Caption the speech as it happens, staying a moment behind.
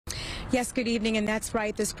Yes, good evening, and that's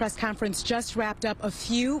right. This press conference just wrapped up a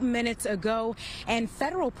few minutes ago, and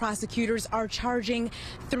federal prosecutors are charging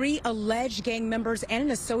 3 alleged gang members and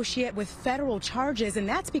an associate with federal charges, and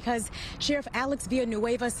that's because Sheriff Alex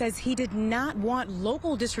Villanueva says he did not want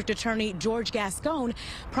local District Attorney George Gascon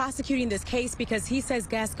prosecuting this case because he says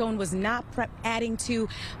Gascon was not planning to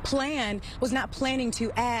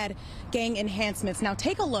add gang enhancements. Now,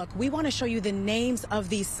 take a look. We want to show you the names of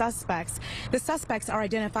these suspects. The suspects are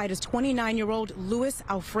identified as 29-year-old Luis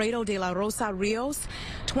Alfredo de la Rosa Rios,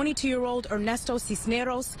 22-year-old Ernesto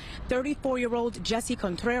Cisneros, 34-year-old Jesse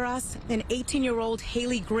Contreras, and 18-year-old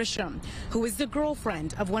Haley Grisham, who is the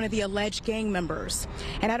girlfriend of one of the alleged gang members.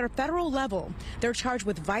 And at a federal level, they're charged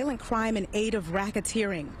with violent crime and aid of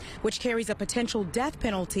racketeering, which carries a potential death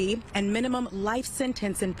penalty and minimum life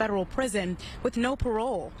sentence in federal prison with no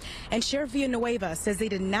parole. And Sheriff Villanueva says they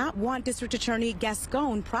did not want District Attorney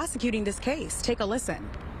Gascon prosecuting this case. Take a listen.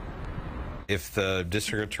 If the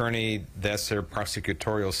district attorney, that's their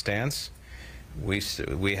prosecutorial stance,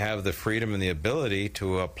 we have the freedom and the ability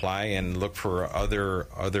to apply and look for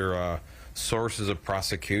other sources of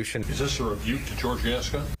prosecution. Is this a rebuke to George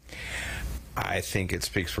Gascon? I think it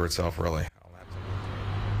speaks for itself, really.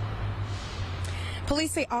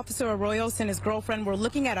 Police say Officer Arroyos and his girlfriend were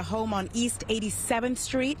looking at a home on East 87th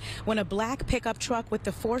Street when a black pickup truck with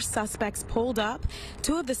the 4 suspects pulled up.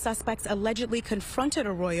 2 of the suspects allegedly confronted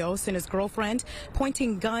Arroyos and his girlfriend,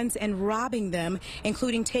 pointing guns and robbing them,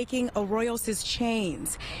 including taking Arroyos'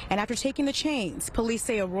 chains. And after taking the chains, police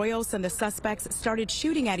say Arroyos and the suspects started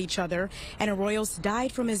shooting at each other, and Arroyos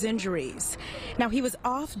died from his injuries. Now, he was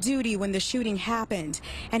off duty when the shooting happened,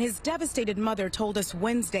 and his devastated mother told us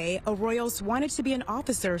Wednesday Arroyos wanted to be an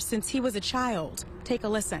officer since he was a child. Take a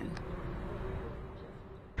listen.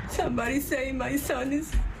 Somebody say my son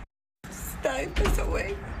is died, passed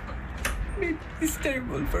away. It's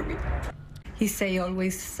terrible for me. He say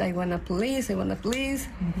always, I want a police, I want a police.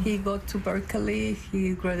 He go to Berkeley,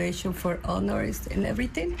 he graduation for honors and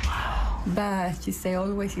everything. Wow. But he say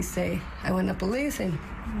always, he say, I want a police, and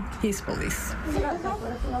he's police.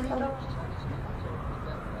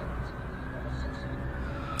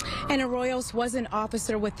 And Arroyos was an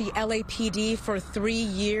officer with the LAPD for 3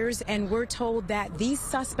 years, and we're told that these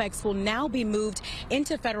suspects will now be moved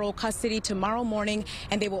into federal custody tomorrow morning,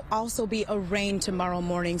 and they will also be arraigned tomorrow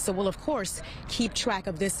morning. So we'll, of course, keep track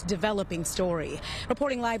of this developing story.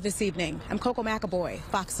 Reporting live this evening, I'm Coco McAvoy,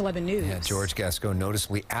 Fox 11 News. Yeah, George Gascon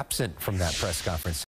noticeably absent from that press conference.